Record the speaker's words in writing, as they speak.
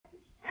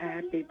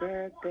Happy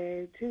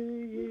birthday to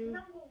you.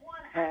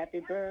 Happy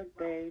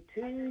birthday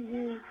to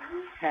you.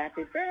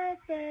 Happy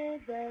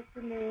birthday,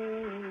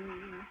 Destiny.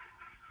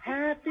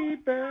 Happy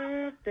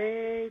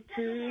birthday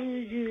to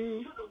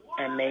you.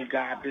 And may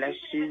God bless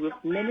you with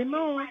many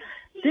more.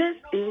 This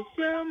is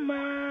your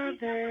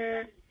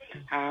mother.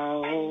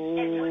 How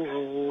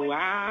old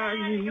are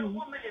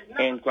you?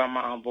 In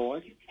grandma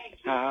voice.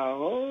 How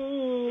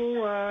old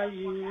are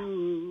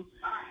you?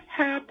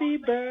 Happy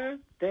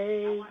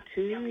birthday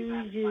to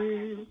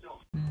you.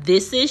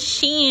 This is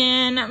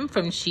Shan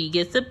from She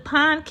Gets It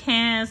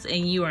Podcast,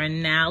 and you are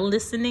now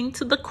listening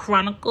to the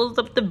Chronicles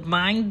of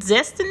Divine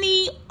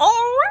Destiny. All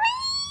right.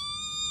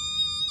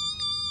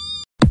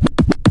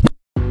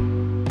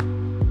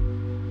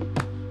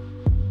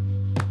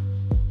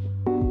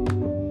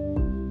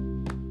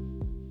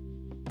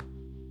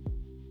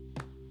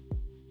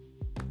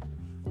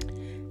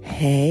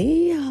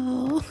 Hey,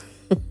 y'all.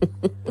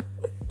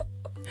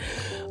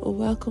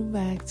 Welcome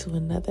back to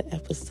another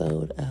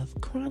episode of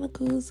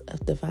Chronicles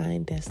of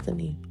Divine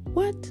Destiny.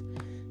 What?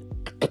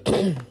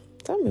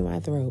 Something in my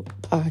throat.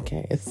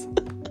 Podcast.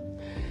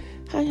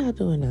 How y'all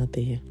doing out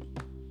there?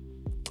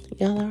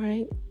 Y'all all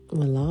right?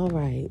 Well, all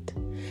right.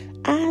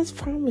 I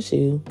promise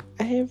you,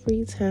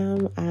 every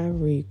time I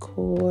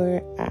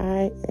record,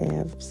 I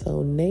am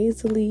so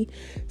nasally,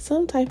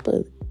 some type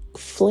of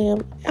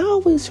phlegm. I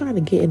always trying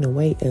to get in the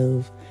way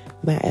of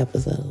my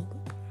episode.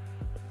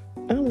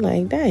 I'm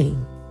like,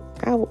 dang.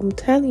 I'm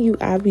telling you,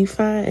 I'll be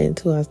fine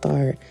until I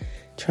start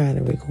trying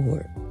to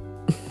record.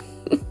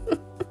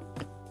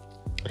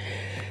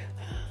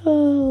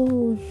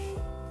 Oh,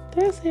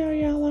 did I say, are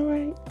y'all all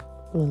right?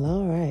 Well,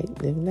 all right.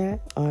 If not,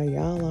 are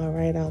y'all all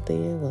right out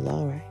there? Well,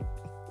 all right.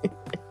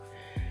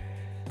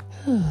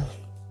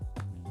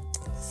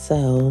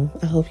 So,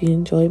 I hope you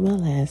enjoyed my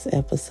last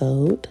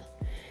episode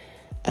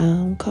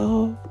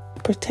called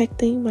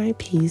Protecting My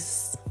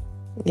Peace.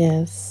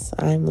 Yes,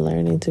 I'm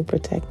learning to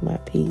protect my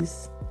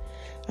peace.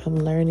 I'm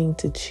learning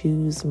to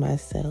choose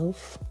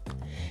myself.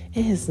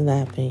 It has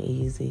not been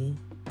easy.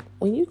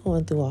 When you're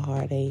going through a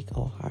heartache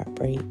or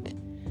heartbreak,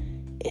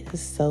 it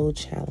is so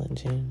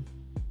challenging.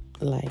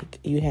 Like,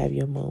 you have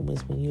your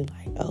moments when you're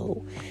like,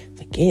 oh,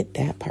 forget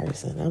that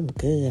person. I'm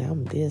good.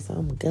 I'm this.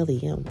 I'm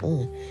gully. And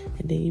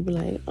then you be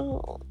like,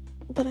 oh,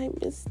 but I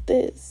missed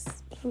this.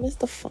 But I missed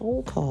the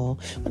phone call.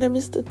 But I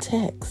missed the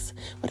text.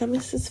 But I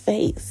missed his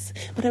face.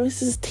 But I missed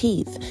his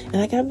teeth. And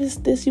like, I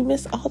missed this. You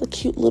miss all the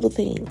cute little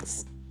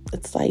things.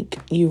 It's like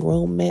you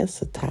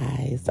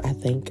romanticize. I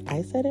think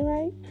I said it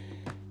right.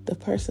 The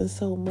person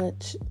so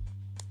much.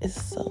 It's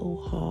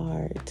so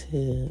hard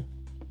to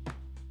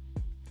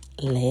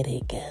let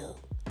it go.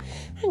 I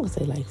ain't gonna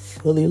say like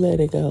fully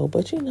let it go,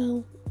 but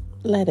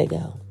let it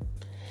go.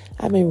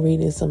 I've been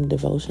reading some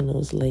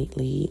devotionals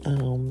lately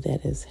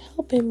that is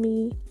helping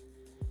me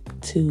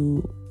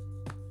to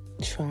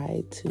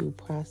try to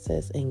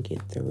process and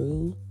get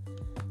through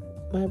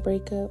my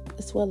breakup,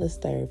 as well as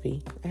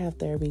therapy. I have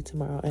therapy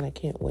tomorrow, and I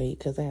can't wait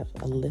because I have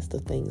a list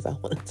of things I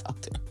want to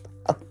talk to her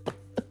about.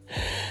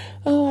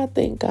 Oh, I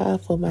thank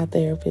God for my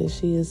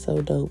therapist. She is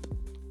so dope.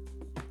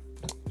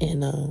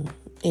 And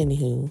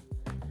anywho,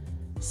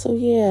 so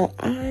yeah,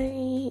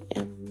 I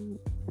am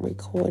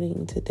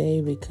recording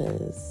today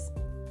because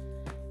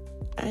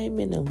I'm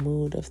in a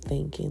mood of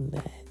thinking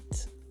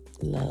that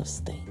love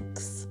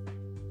stinks.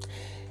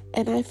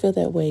 And I feel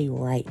that way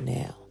right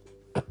now.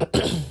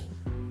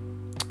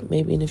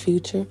 Maybe in the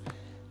future,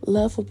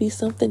 love will be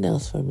something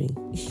else for me.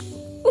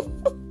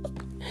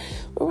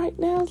 But right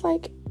now, it's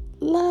like,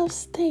 love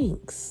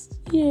stinks.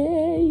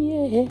 Yeah.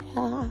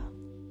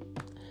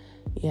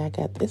 Yeah, I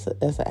got this.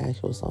 That's an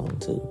actual song,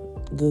 too.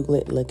 Google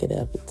it, look it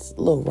up. It's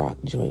a little rock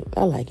joint.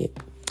 I like it.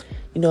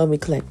 You know, I'm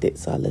eclectic,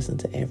 so I listen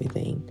to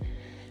everything.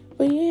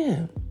 But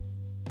yeah.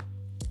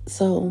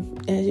 So,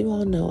 as you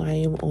all know, I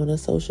am on a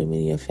social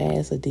media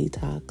fast, a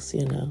detox,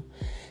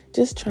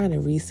 just trying to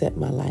reset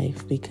my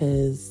life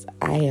because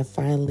I have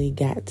finally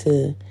got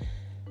to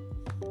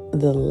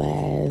the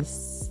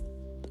last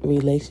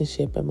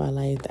relationship in my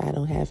life. I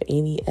don't have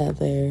any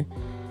other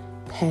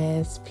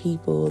past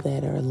people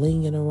that are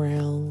lingering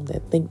around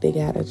that think they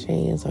got a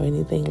chance or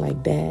anything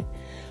like that,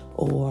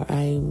 or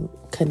I'm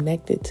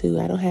connected to.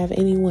 I don't have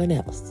anyone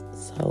else.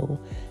 So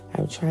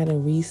I'm trying to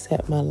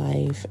reset my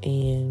life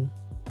and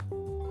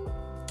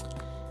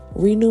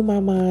renew my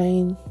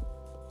mind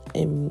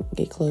and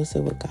get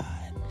closer with God.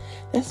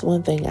 That's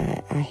one thing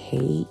I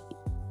hate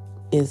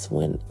is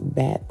when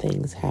bad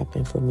things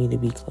happen for me to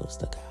be close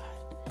to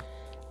God.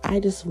 I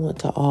just want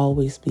to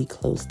always be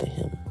close to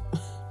Him.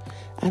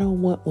 I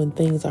don't want when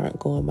things aren't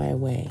going my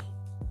way,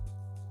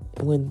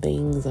 when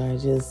things are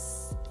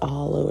just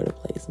all over the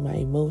place, my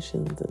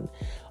emotions, and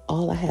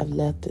all I have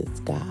left is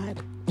God.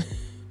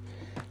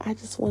 I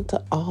just want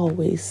to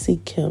always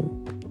seek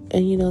Him.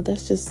 And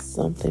that's just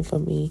something for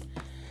me.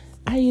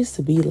 I used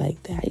to be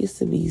like that. I used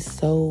to be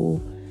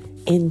so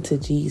into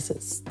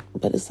Jesus,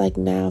 but it's like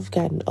now I've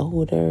gotten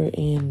older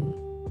and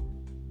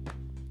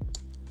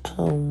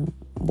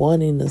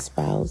wanting a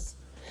spouse,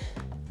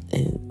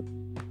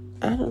 and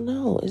I don't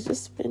know, it's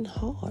just been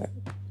hard.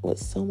 with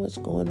so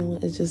much going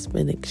on, it's just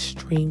been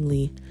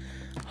extremely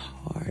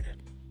hard.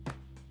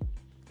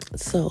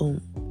 So,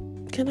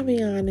 can I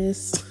be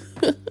honest?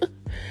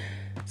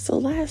 So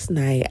last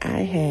night I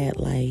had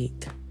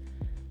like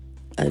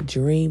a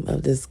dream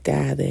of this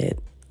guy that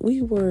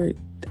we were,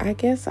 I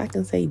guess I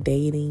can say,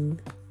 dating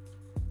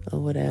or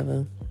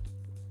whatever.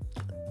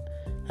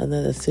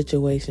 Another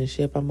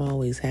situationship. I'm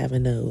always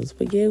having those.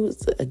 But yeah, it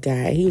was a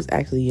guy. He was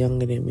actually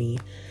younger than me.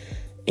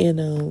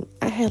 And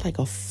I had like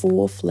a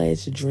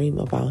full-fledged dream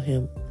about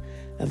him,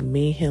 of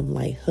me and him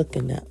like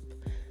hooking up.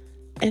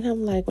 And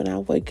I'm like, when I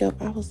wake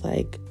up, I was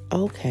like,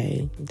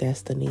 okay,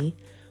 Destiny,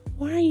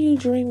 why are you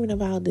dreaming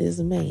about this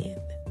man?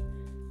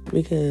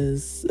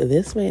 Because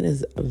this man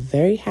is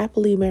very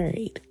happily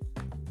married.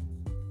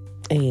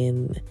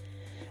 And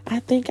I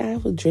think I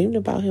was dreaming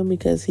about him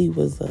because he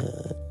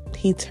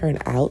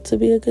turned out to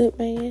be a good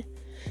man.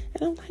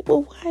 And I'm like,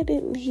 well, why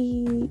didn't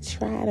he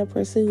try to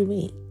pursue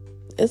me?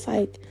 It's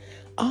like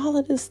all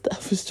of this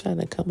stuff is trying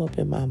to come up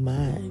in my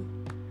mind.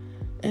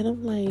 And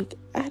I'm like,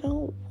 I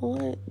don't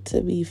want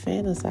to be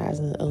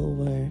fantasizing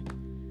over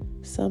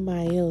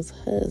somebody else's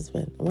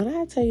husband. When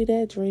I tell you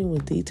that dream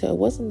was detailed, it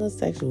wasn't a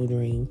sexual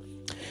dream,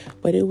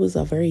 but it was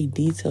a very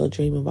detailed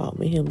dream about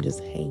me and him just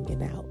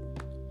hanging out.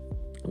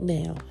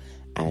 Now,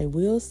 I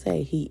will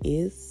say he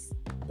is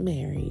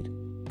married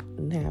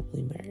and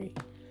happily married.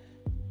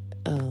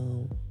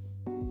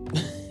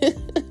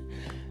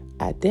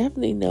 I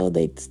definitely know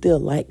they still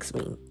likes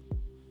me.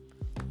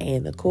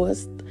 And of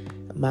course,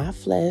 my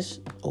flesh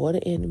or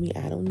the enemy,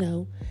 I don't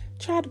know,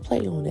 tried to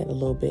play on that a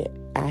little bit.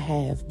 I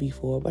have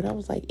before, but I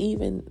was like,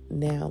 even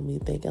now, me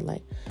thinking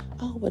like,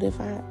 oh, but if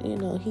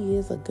he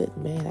is a good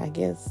man, I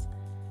guess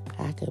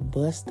I could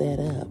bust that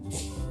up.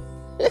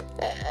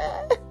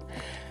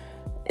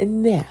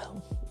 And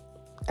now,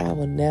 I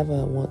would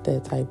never want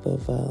that type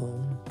of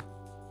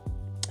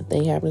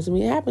thing happening to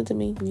me. It happened to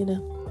me,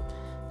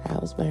 I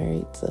was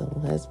married,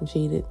 so husband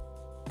cheated,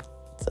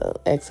 so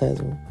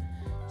ex-husband.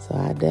 So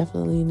I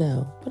definitely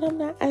know. But I'm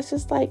not, it's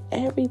just like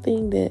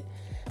everything that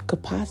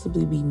could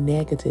possibly be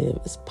negative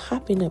is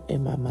popping up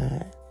in my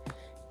mind.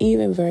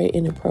 Even very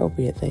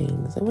inappropriate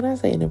things. And when I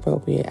say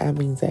inappropriate, I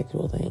mean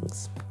sexual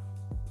things.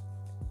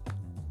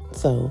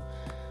 So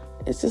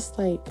it's just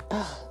like,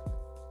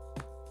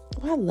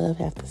 why love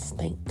have to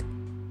stink?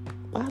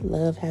 Why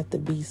love have to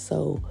be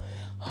so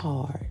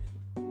hard?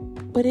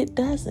 But it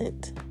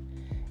doesn't.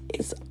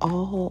 It's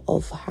all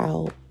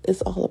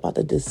about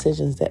the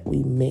decisions that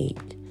we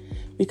make.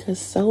 Because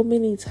so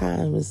many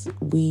times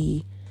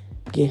we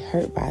get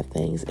hurt by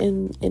things.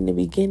 And in the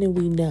beginning,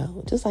 we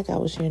know. Just like I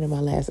was sharing in my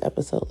last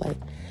episode, like,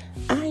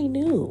 I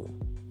knew.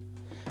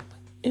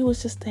 It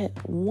was just that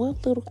one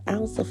little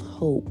ounce of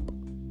hope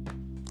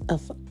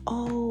of,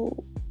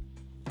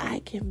 I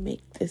can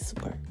make this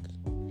work.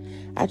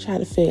 I try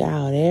to figure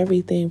out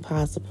everything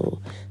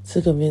possible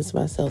to convince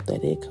myself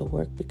that it could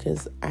work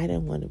because I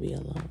didn't want to be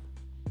alone.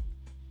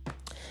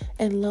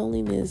 And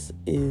loneliness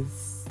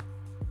is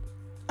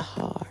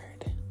hard.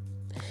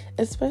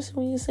 Especially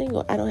when you're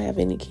single. I don't have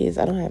any kids.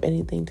 I don't have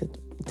anything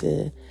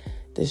to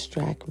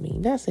distract me.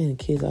 Not saying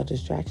kids are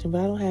distraction, but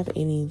I don't have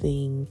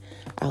anything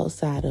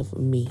outside of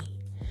me.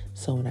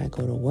 So when I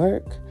go to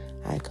work,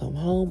 I come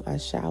home, I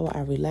shower,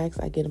 I relax,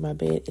 I get in my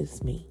bed,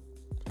 it's me.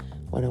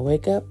 When I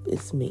wake up,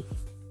 it's me.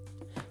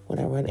 When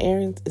I run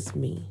errands, it's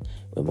me.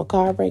 When my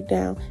car breaks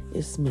down,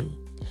 it's me.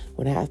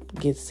 When I have to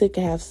get sick,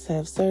 I have to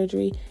have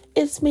surgery,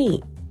 it's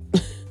me.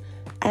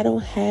 I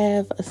don't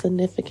have a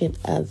significant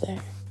other.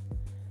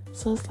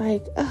 So it's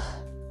like,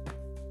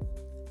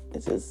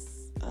 it's just,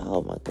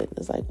 oh my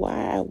goodness, like, why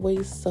I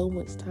waste so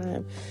much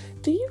time?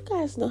 Do you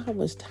guys know how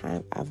much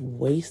time I've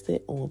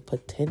wasted on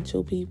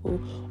potential people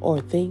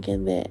or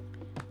thinking that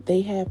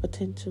they have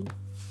potential?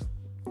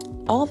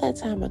 All that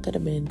time I could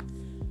have been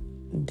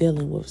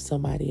dealing with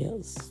somebody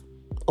else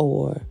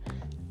or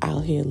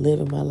out here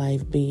living my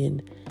life,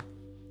 being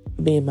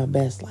my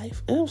best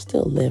life. And I'm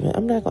still living.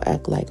 I'm not going to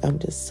act like I'm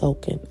just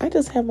soaking. I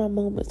just have my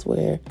moments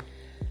where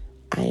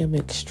I am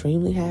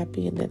extremely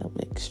happy and then I'm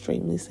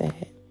extremely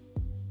sad.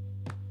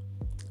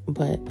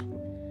 But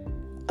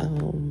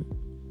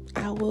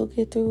I will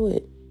get through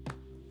it.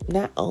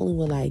 Not only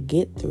will I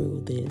get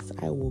through this,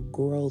 I will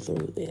grow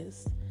through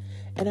this.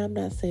 And I'm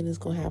not saying it's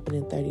going to happen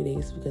in 30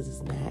 days because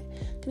it's not.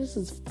 This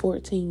is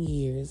 14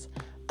 years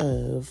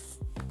of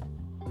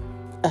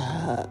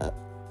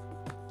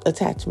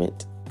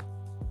attachment,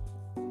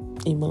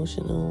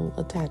 emotional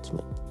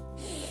attachment.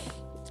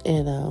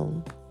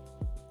 And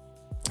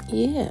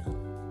yeah.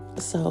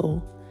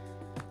 So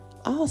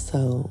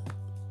also,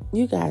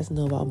 you guys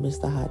know about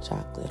Mr. Hot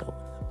Chocolate,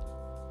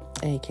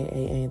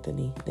 aka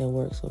Anthony, that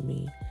works with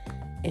me.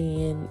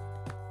 And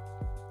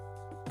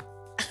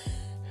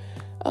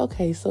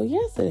okay, so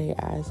yesterday,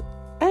 guys,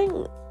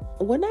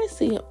 when I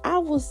see him, I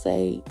will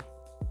say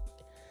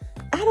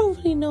I don't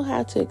really know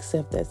how to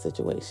accept that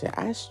situation.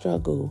 I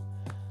struggle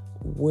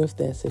with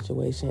that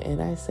situation,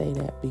 and I say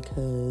that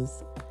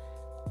because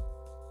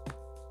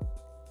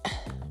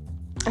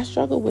I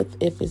struggle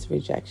with if it's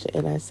rejection,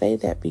 and I say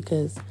that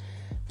because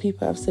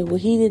people have said, well,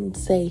 he didn't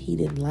say he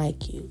didn't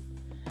like you.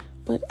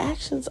 But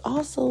actions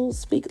also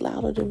speak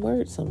louder than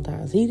words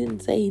sometimes. He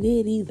didn't say he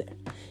did either.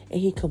 And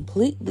he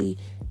completely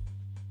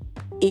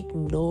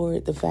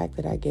ignored the fact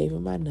that I gave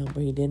him my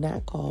number. He did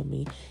not call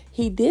me.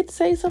 He did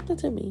say something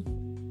to me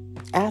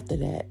after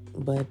that,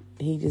 but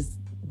he just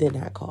did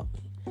not call me.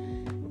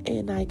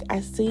 And like,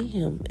 I see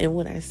him, and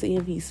when I see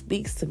him, he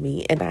speaks to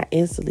me, and I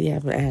instantly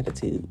have an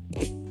attitude.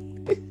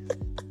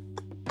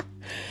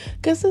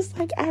 Because it's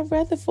like, I'd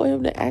rather for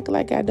him to act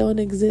like I don't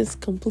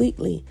exist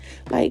completely.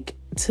 Like,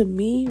 to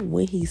me,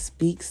 when he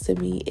speaks to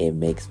me, it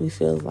makes me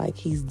feel like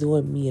he's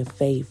doing me a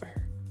favor.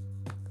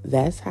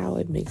 That's how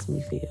it makes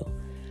me feel.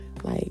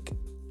 Like,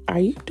 are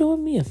you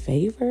doing me a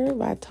favor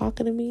by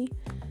talking to me?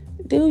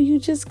 Dude, you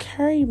just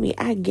carried me.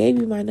 I gave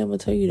you my number,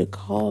 told you to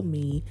call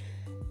me,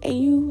 and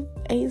you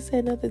ain't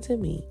said nothing to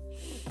me.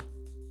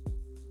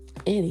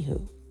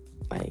 Anywho,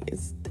 like,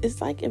 it's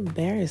like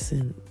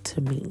embarrassing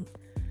to me.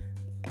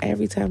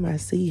 Every time I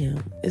see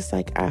him, it's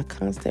like a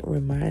constant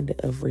reminder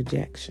of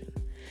rejection,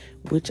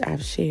 which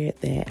I've shared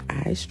that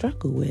I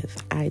struggle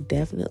with. I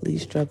definitely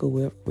struggle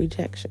with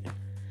rejection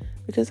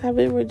because I've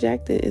been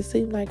rejected, it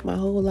seemed like, my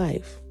whole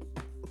life.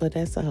 But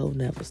that's a whole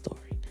nother story.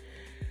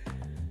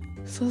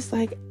 So it's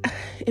like,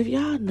 if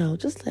y'all know,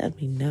 just let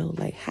me know.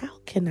 Like, how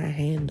can I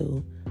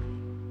handle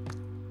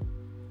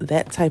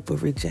that type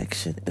of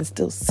rejection and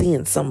still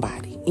seeing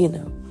somebody, you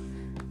know?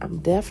 I'm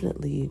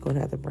definitely going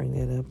to have to bring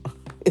that up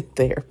in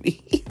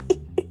therapy.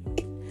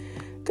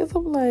 Because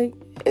I'm like,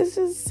 it's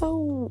just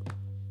so,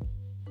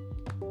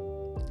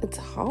 it's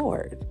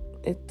hard.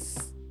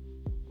 It's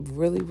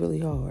really, really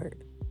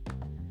hard.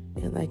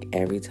 And like,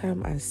 every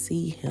time I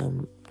see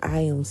him,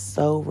 I am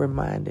so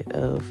reminded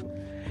of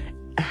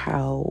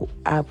how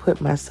I put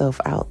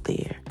myself out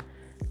there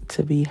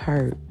to be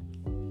hurt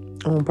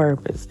on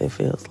purpose, it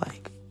feels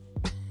like.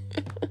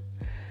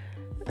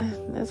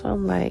 That's why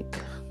I'm like,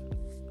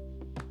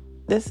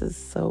 this is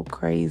so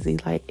crazy.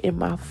 Like, in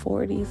my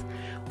 40s,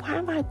 why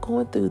am I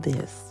going through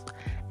this?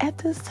 At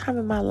this time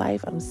in my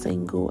life, I'm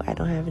single. I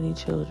don't have any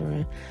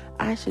children.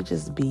 I should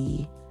just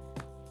be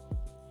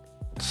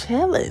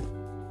chilling.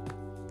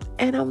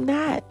 And I'm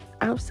not.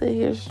 I'm sitting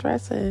here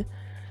stressing,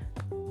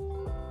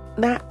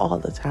 not all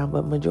the time,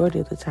 but majority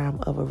of the time,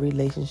 of a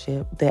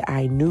relationship that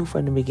I knew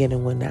from the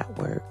beginning would not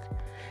work.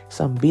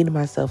 So I'm beating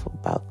myself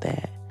about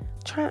that.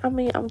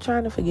 I'm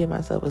trying to forgive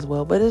myself as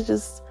well, but it's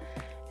just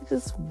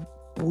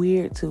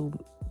weird to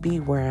be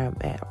where I'm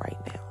at right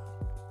now.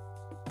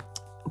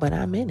 But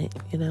I'm in it,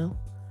 you know?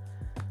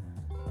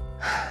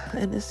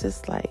 And it's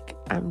just like,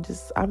 I'm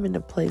in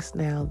a place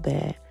now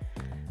that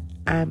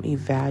I'm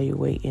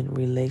evaluating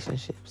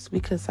relationships,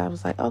 because I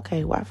was like,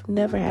 okay, well, I've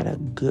never had a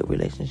good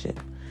relationship,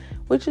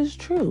 which is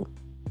true,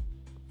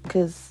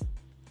 because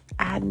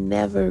I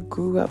never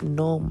grew up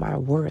knowing my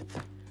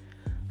worth.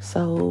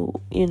 So,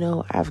 you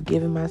know, I've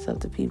given myself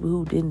to people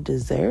who didn't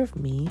deserve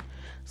me,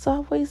 so I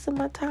wasted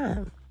my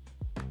time.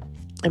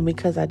 And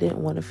because I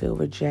didn't want to feel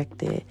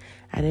rejected,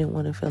 I didn't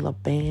want to feel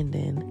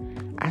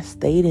abandoned, I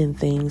stayed in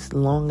things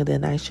longer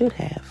than I should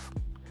have.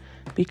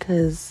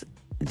 Because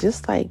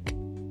just like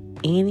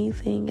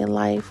anything in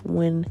life,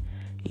 when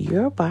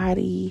your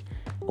body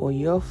or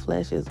your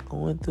flesh is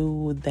going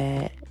through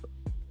that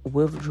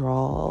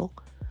withdrawal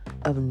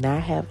of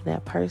not having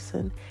that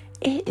person,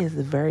 it is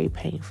very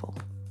painful.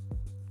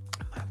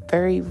 My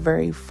very,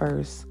 very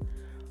first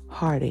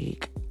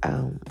heartache,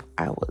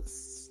 I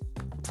was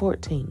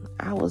 14.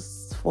 I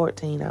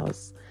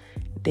was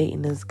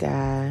dating this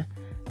guy.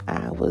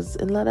 I was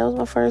in love. That was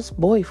my first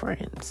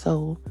boyfriend.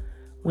 So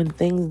when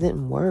things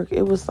didn't work,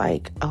 it was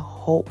like a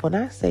whole, when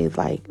I say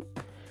like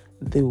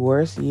the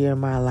worst year of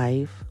my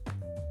life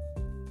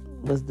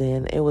was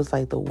then, it was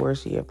like the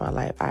worst year of my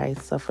life. I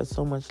suffered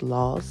so much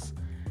loss,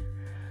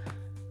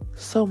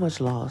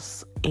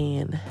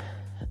 and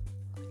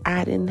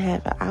I didn't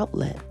have an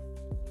outlet.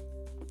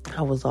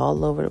 I was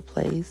all over the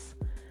place,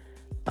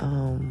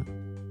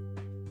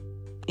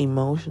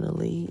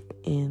 emotionally,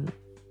 and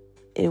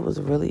it was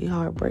a really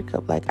hard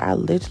breakup. Like, I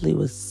literally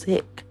was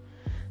sick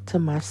to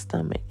my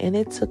stomach, and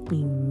it took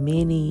me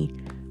many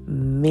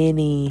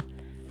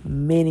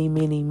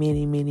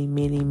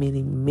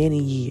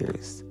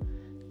years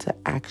to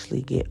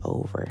actually get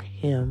over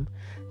him,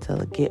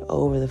 to get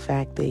over the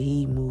fact that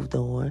he moved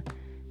on.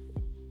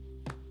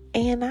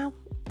 And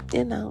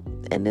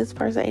and this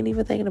person ain't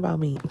even thinking about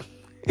me.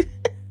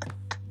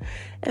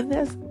 And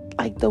that's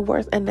like the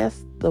worst, and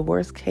that's the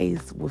worst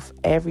case with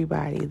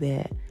everybody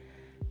that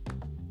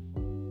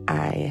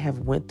I have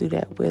went through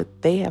that with.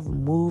 They have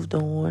moved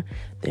on,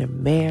 they're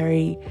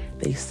married,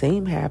 they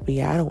seem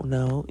happy, I don't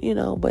know,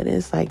 but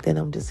it's like, then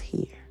I'm just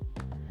here.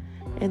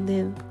 And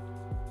then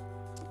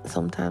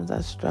sometimes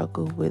I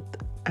struggle with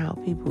how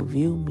people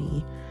view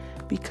me,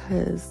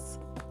 because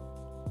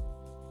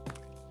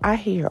I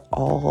hear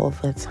all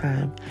the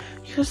time,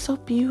 you're so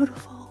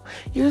beautiful,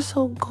 you're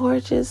so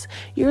gorgeous,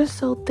 you're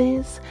so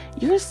this,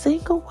 you're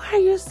single. Why are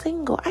you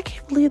single? I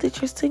can't believe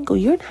that you're single.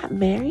 You're not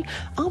married.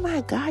 Oh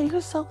my God, you're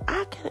so,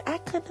 I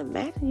couldn't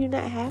imagine you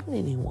not having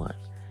anyone.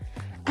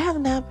 I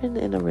have not been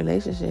in a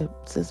relationship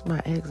since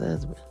my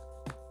ex-husband.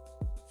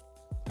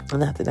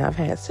 Not that I've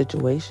had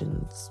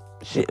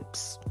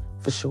situationships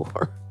for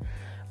sure,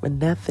 but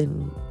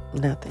nothing.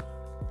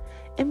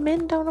 And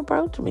men don't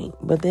approach me.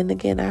 But then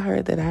again, I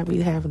heard that I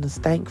be having a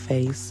stank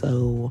face,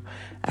 so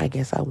I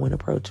guess I wouldn't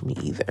approach me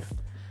either.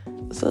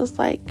 So it's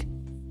like,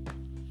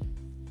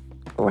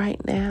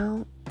 right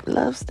now,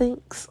 love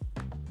stinks.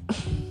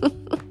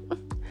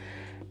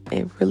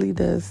 It really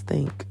does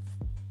stink.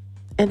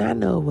 And I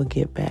know it will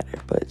get better,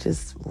 but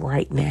just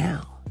right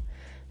now,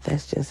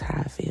 that's just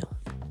how I feel.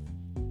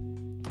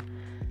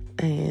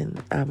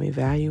 And I'm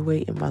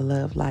evaluating my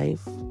love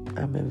life.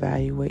 I'm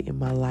evaluating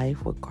my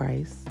life with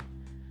Christ.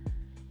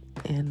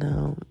 And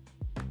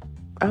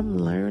I'm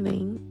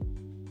learning,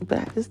 but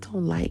I just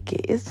don't like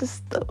it. It's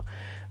just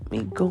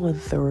me going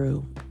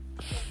through.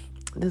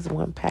 This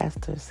one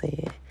pastor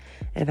said,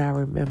 and I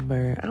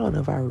remember, I don't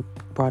know if I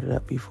brought it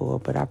up before,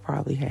 but I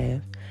probably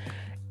have.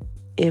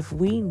 If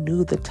we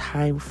knew the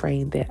time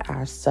frame that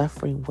our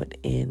suffering would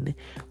end,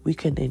 we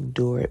can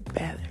endure it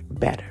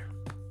better.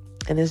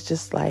 And it's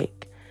just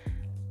like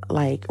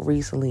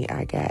recently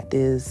I got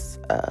this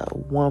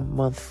 1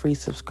 month free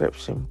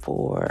subscription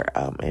for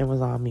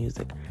Amazon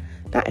Music.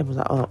 Not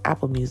Amazon,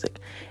 Apple Music.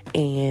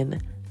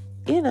 And,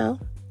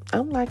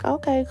 I'm like,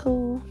 okay,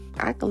 cool.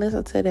 I can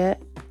listen to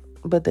that.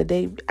 But the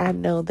day I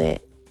know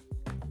that,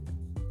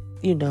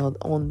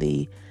 on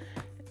the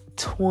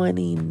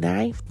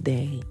 29th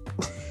day,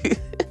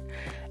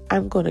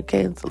 I'm going to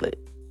cancel it.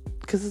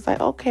 Because it's like,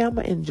 okay, I'm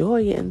going to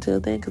enjoy it until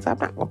then. Because I'm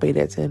not going to pay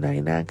that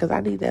 $10.99. Because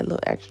I need that little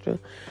extra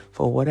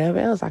for whatever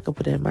else I could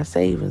put in my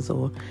savings.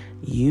 Or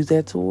use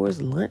that towards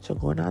lunch or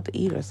going out to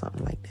eat or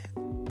something like that.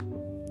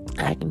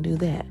 I can do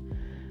that.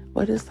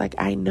 But it's like,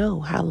 I know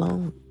how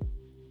long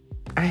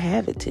I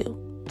have it till.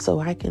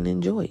 So I can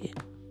enjoy it.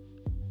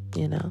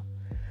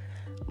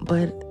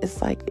 But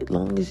it's like,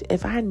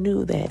 if I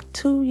knew that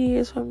 2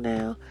 years from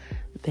now,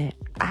 that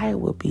my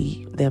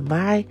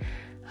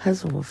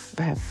husband will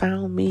have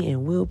found me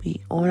and we'll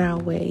be on our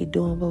way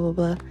doing blah, blah,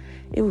 blah,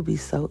 it would be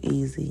so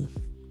easy.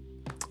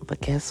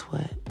 But guess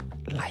what?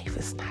 Life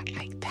is not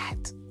like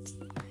that.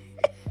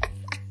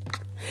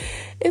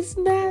 It's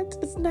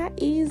not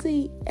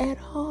easy at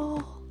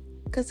all.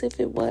 Because if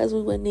it was,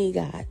 we wouldn't need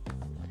God.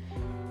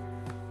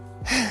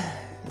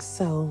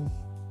 So,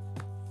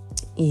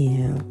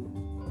 yeah.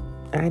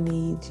 I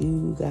need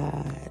you,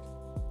 God.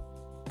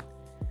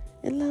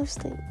 And love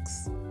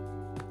stinks.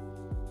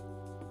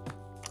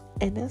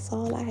 And that's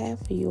all I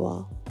have for you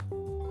all.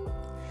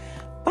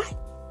 Bye.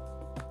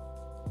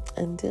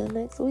 Until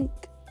next week.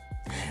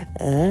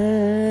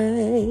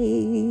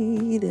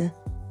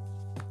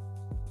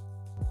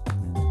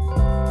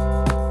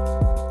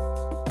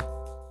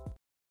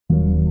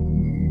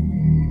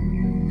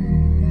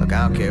 Look,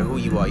 I don't care who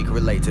you are, you can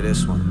relate to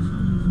this one.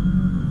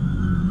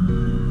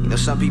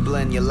 Some people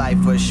in your life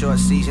for a short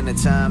season of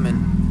time,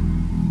 and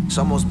it's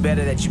almost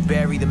better that you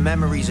bury the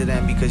memories of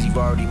them because you've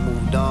already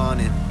moved on,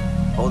 and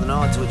holding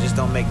on to it just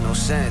don't make no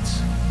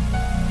sense.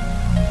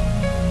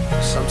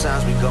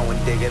 Sometimes we go and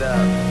dig it up,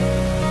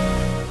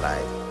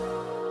 like,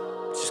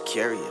 just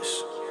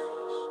curious.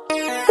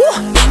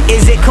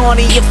 Is it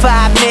corny if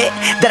I admit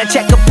that I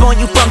check up on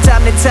you from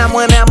time to time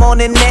when I'm on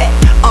the net?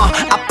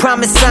 I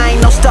promise I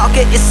ain't no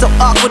stalker. It's so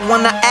awkward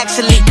when I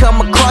actually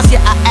come across you.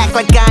 I act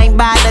like I ain't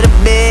by a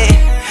bit.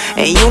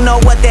 And you know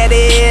what that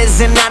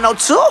is, and I know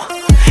too.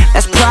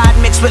 That's pride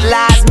mixed with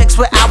lies, mixed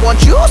with I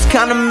want you. It's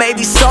kinda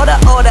maybe sorta,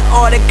 or the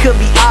order could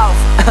be off.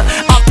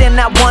 Often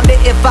I wonder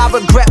if I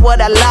regret what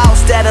I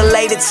lost at a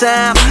later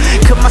time.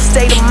 Could my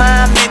state of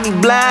mind make me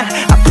blind?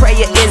 I pray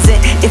it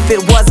isn't. If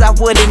it was, I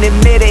wouldn't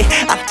admit it.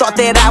 I thought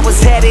that I was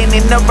heading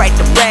in the right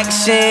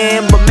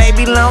direction, but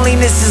maybe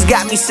loneliness has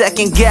got me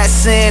second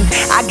guessing.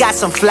 I got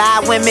some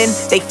fly women,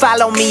 they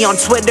follow me on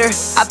Twitter.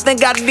 I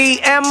think I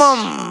DM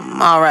them.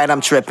 Alright, I'm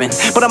tripping,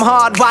 but I'm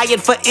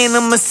hardwired for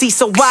intimacy.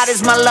 So why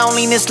does my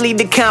loneliness lead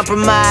to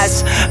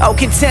compromise? Oh,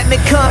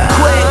 contentment come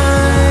quick.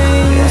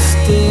 I'm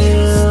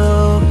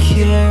still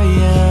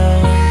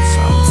curious.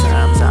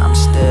 Sometimes I'm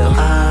still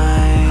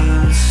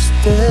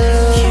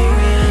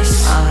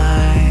curious.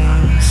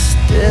 I'm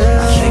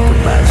still think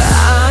about it.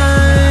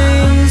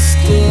 I'm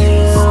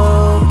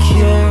still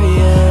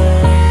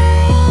curious.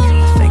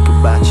 Think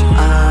about you.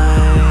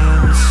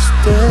 I'm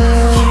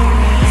still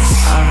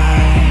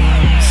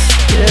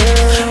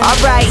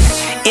Alright,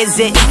 is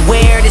it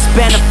weird? It's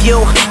been a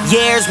few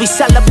years. We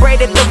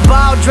celebrated the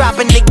ball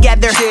dropping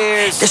together.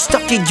 Cheers. There's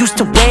stuff you used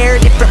to wear,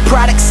 different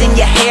products in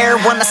your hair.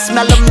 When I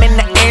smell them in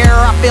the air,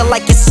 I feel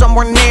like it's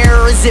somewhere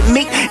near. Is it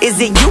me?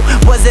 Is it you?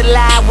 Was it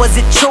lie? Was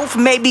it truth?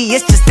 Maybe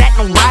it's just that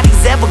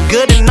nobody's ever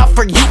good enough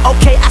for you.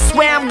 Okay, I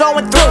swear I'm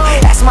going through.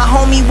 Ask my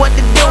homie what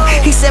to do.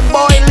 He said,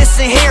 boy,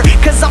 listen here,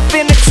 cause I'm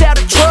finna tell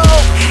the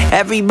truth.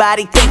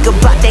 Everybody think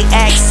about their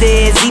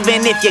exes,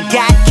 even if you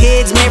got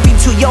kids. Married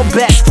to your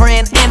best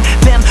friend, and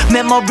them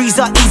memories Memories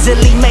are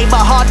easily made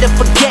but hard to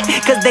forget,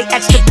 cause they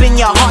etched up in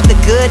your heart the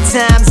good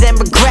times and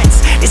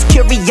regrets. This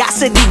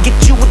curiosity get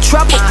you in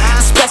trouble,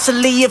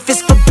 especially if it's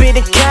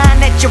forbidden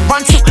kind that you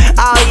run to.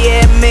 Oh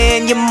yeah,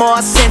 man, you're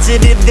more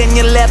sensitive than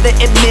you'll ever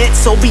admit,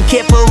 so be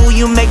careful who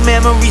you make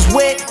memories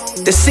with.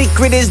 The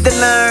secret is to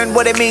learn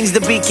what it means to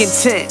be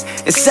content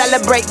and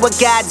celebrate what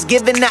God's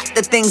given, not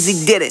the things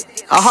He didn't.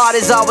 Our heart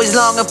is always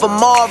longing for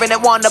more and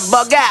it wanna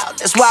bug out.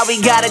 That's why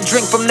we gotta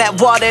drink from that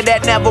water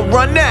that never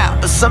run out.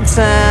 But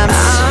sometimes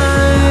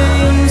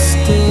I'm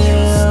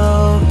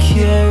still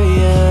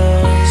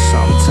curious.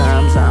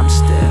 Sometimes I'm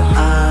still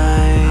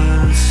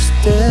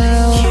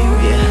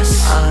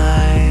curious.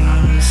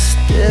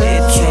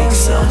 It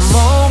takes a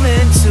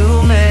moment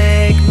to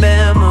make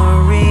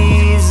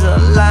memories, a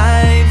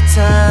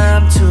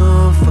lifetime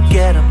to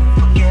forget them.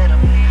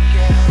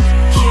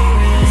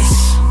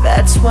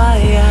 That's why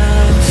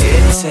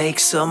it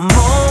takes a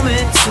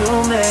moment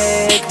to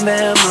make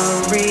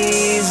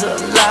memories, a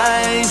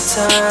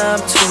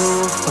lifetime to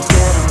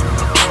forget them.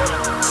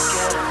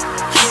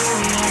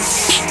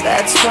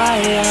 That's why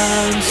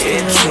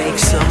it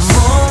takes a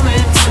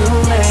moment to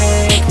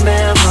make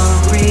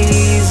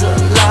memories, a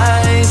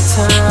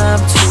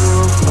lifetime to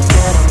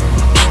forget them.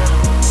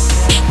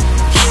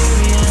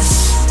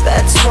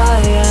 That's why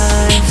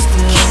I'm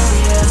still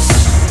curious.